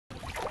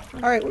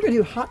All right, we're gonna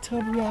do hot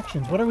tub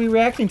reactions. What are we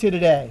reacting to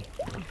today?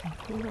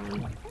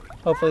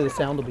 Hopefully the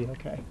sound will be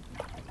okay.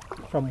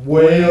 From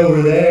way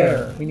over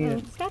there. We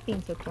need Stop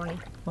being so corny.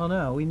 Well,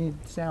 no, we need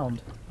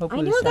sound.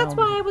 Hopefully I know, that's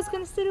why I was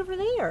going to sit over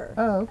there.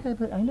 Oh, okay,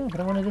 but I know,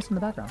 but I wanted this in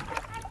the background.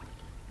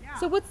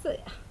 So what's the...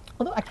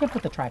 Although I can't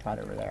put the tripod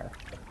over there.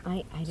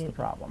 I That's didn't. the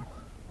problem.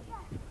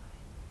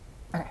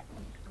 Okay.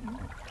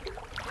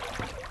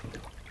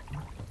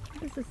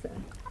 This is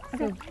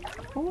Okay.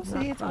 Well, we'll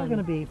see. It's all going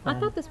to be fun. I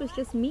thought this was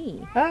just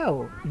me.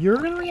 Oh, you're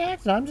going to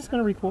react and I'm just going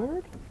to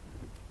record?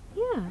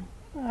 Yeah.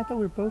 Oh, I thought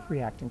we were both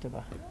reacting to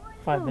the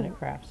 5-minute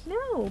crafts.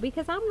 No,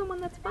 because I'm the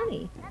one that's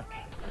funny.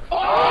 Okay.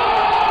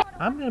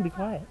 I'm going to be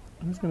quiet.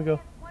 I'm just going to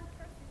go,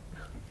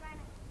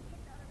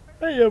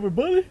 hey,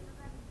 everybody.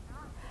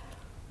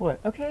 What?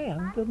 Okay,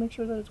 I'm going to make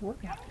sure that it's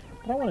working.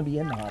 But I want to be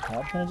in the hot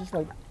tub. Can I just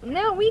like...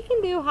 No, we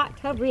can do hot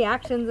tub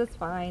reactions. It's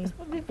fine.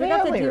 We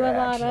got to do a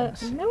lot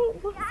of... No,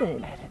 it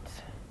wasn't.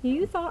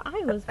 You thought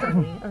I was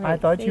funny. Right, I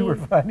thought you were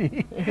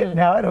funny.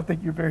 Now I don't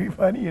think you're very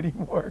funny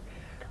anymore.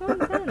 Calm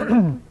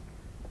down.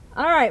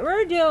 All right,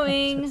 we're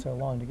doing... It took so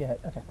long to get.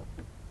 Okay.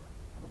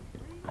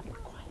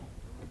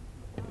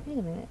 Wait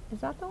a minute. Is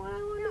that the one I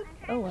wanted?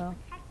 Oh, well.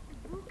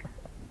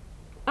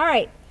 All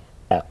right.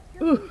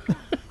 Ooh.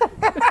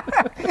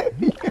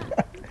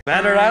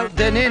 Better out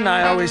than in,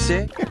 I always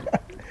say.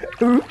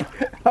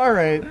 All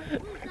right.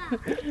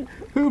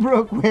 Who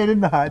broke when in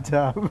the hot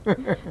tub?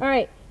 All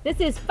right. This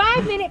is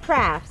 5-minute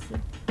crafts.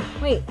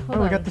 Wait, hold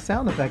on. We got the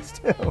sound effects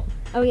too.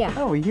 Oh, yeah.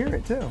 Oh, we hear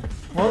it too.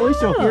 Well, at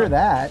least you'll hear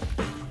that.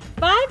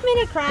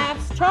 5-minute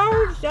crafts,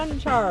 charged,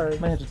 uncharged.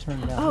 Might have to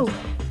turn it down. Oh.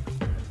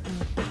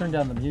 Turn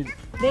down the music.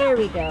 There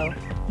we go.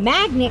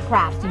 Magnet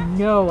crafts. You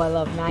know I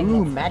love magnets.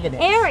 Ooh, magnets.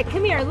 Eric,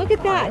 come here. Look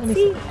at that.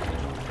 See?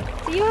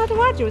 So you don't have to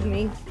watch it with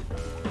me.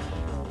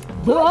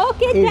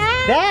 Look at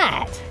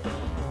that.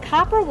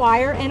 Copper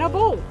wire and a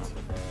bolt.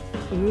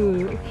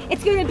 Ooh.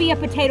 It's going to be a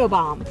potato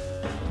bomb.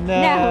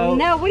 No.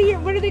 No. What are they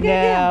going to do?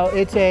 No,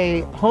 it's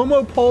a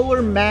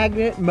homopolar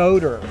magnet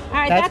motor. All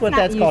right, that's what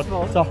that's useful.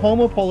 called. It's a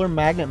homopolar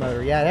magnet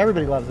motor. Yeah,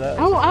 everybody loves those.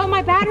 Oh,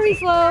 my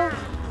battery's low.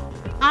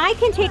 I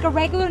can take a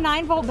regular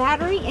 9-volt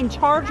battery and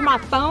charge my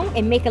phone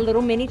and make a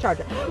little mini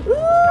charger.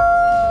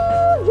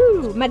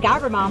 Woo!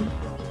 MacGyver mom.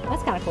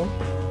 That's kind of cool.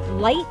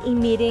 Light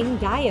emitting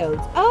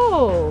diodes.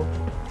 Oh,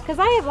 because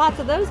I have lots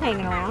of those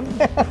hanging around.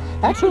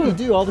 Actually, you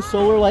do. All the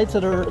solar lights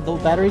that are, the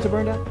batteries are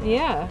burned out.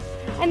 Yeah.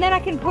 And then I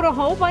can put a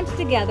whole bunch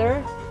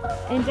together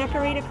and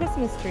decorate a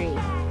Christmas tree.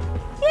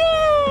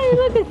 Yay!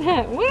 Look at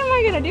that. What am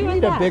I going to do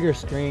with that? We need a bigger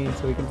screen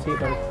so we can see it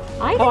better.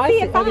 I can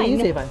see it fine. Okay, you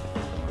see it fine.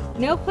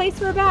 No place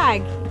for a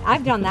bag.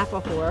 I've done that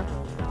before.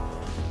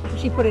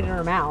 She put it in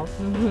her mouth.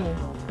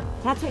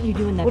 That's what you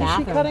do in the bathroom.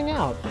 What is she cutting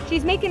out?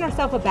 She's making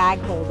herself a bag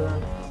holder.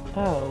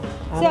 Oh.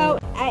 So,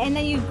 and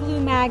then you glue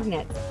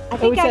magnets. I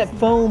think it's that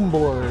foam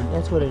board.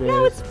 That's what it is.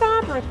 No, it's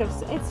fabric.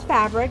 It's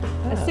fabric.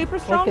 Oh, A super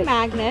strong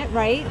magnet,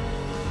 right?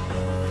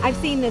 I've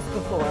seen this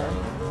before.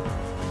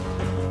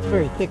 It's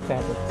very thick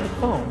fabric. It's like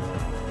foam.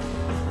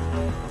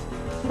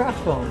 Craft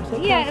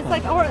foam. Yeah, it's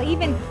like, or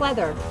even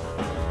pleather.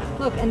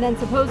 Look, and then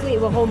supposedly it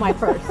will hold my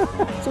purse.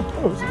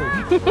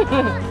 Supposedly.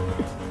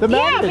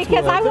 Yeah,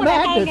 because I want to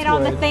hang it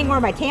on the thing where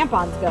my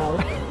tampons go.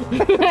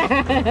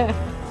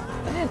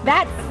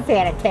 That's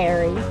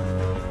sanitary.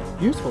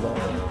 Useful though.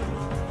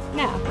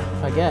 No.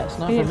 I guess,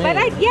 not for me. But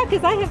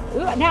because I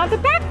have, now the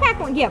backpack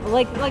one, yeah, but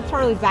like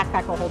Charlie's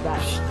backpack will hold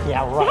that.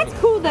 Yeah, right. That's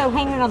cool though,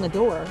 hanging on the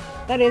door.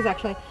 That is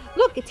actually.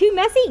 Look, too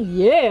messy?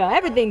 Yeah,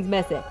 everything's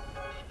messy.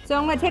 So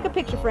I'm going to take a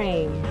picture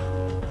frame.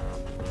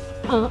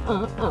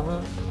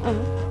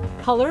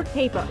 Colored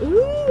paper.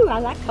 Ooh, I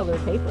like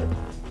colored paper.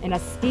 And a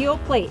steel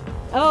plate.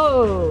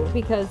 Oh,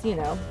 because, you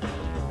know.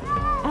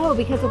 Oh,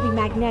 because it'll be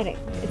magnetic.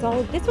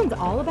 This one's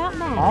all about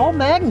magnets. All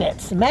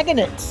magnets.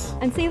 Magnets.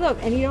 And see,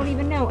 look, and you don't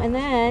even know. And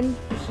then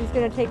she's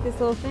going to take this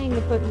little thing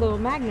to put little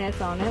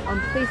magnets on it, on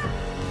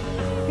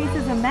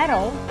pieces of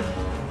metal.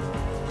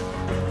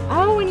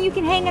 Oh, and you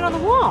can hang it on the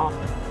wall.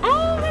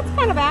 Oh, that's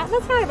not a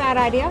bad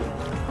idea.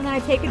 And then I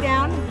take it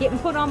down,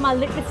 put on my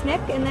lick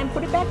snick, and then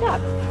put it back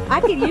up. I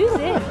could use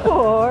it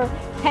for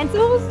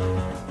pencils.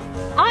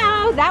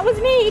 Oh, that was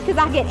me, because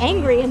I get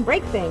angry and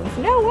break things.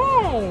 No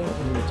way.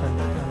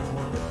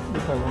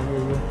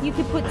 You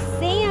could put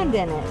sand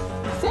in it.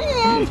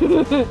 Sand!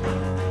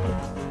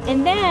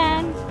 And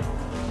then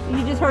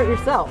you just hurt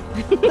yourself.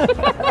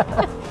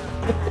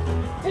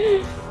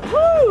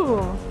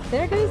 Whew,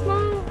 there goes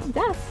my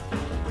dust.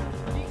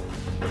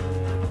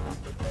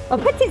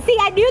 See,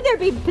 I knew there'd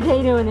be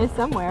potato in this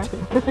somewhere.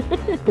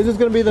 Is this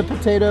going to be the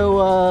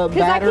potato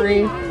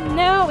battery?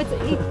 No, it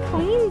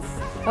cleans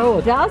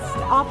dust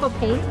off of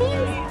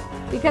paintings.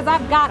 Because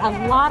I've got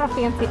a lot of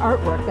fancy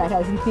artwork that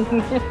has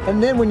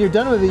And then when you're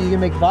done with it, you can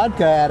make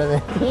vodka out of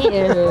it.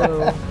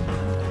 Ew.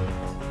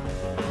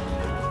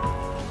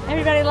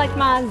 Everybody like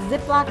my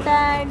Ziploc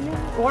bag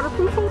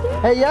waterproof holder?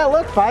 Hey, yeah,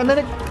 look,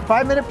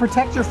 5-minute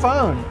protect your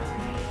phone.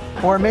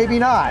 Or maybe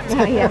not.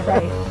 Yeah,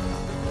 right.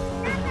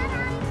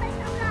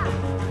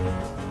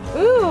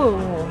 Ooh,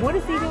 what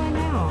is he doing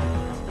now?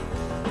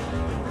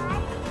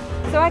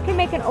 so I can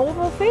make an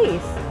oval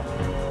face.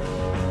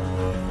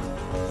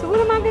 So what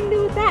am I going to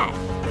do with that?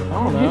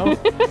 I don't know.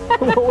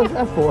 What was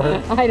that for?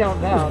 I don't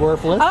know. It's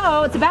worthless.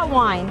 Uh-oh, it's about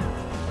wine.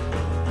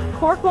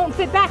 Cork won't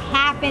fit back.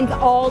 Happens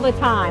all the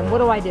time. What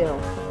do I do?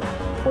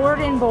 Pour it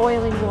in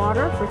boiling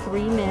water for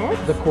 3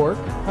 minutes. The cork?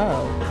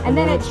 Oh. And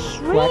then it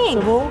shrinks.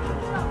 Flexible?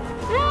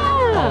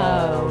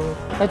 Oh.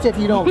 That's if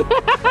you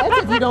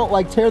don't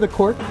like tear the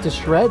cork to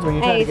shreds when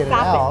you're trying to get it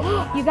out.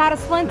 It. You got a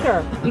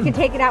splinter. You can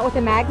take it out with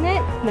a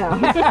magnet? No.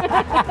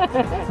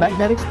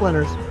 Magnetic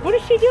splinters. What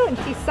is she doing?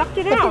 She sucked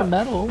it out.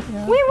 Metal.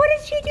 Yeah. Wait, what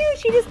did she do?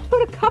 She just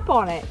put a cup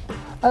on it.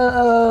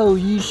 Oh,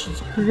 you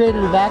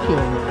created a vacuum.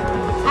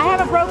 I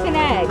have a broken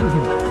egg.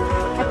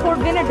 I poured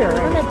vinegar.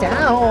 Turn it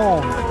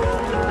down.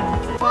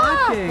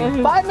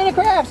 Watching. 5-minute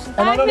crafts.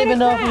 And I don't even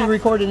know if we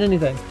recorded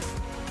anything.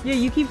 Yeah,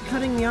 you keep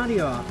cutting the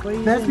audio off. What are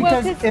you That's doing?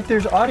 because if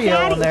there's audio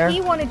Daddy, on there. he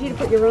wanted you to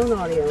put your own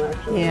audio,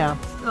 actually. Yeah.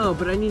 Oh,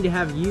 but I need to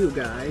have you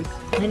guys.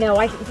 I know.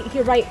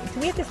 You're right. So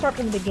we have to start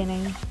from the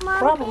beginning. Mom,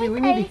 Probably. can We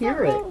I need to say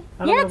hear it. something?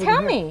 I don't know Yeah, if we tell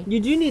can hear me. You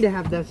do need to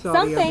have this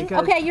audio. Something.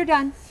 Because Okay, you're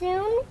done.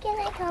 Soon can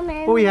I come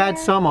in? Well, we had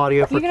there? some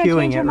audio for You're gonna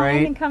cueing change your it, mind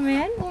right? and come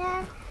in?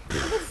 Yeah.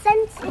 But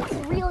since it's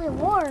really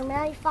warm,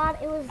 I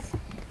thought it was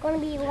going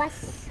to be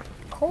less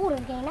cold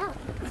getting out.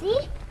 See?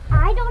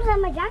 I don't have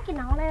my jacket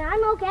on and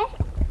I'm okay.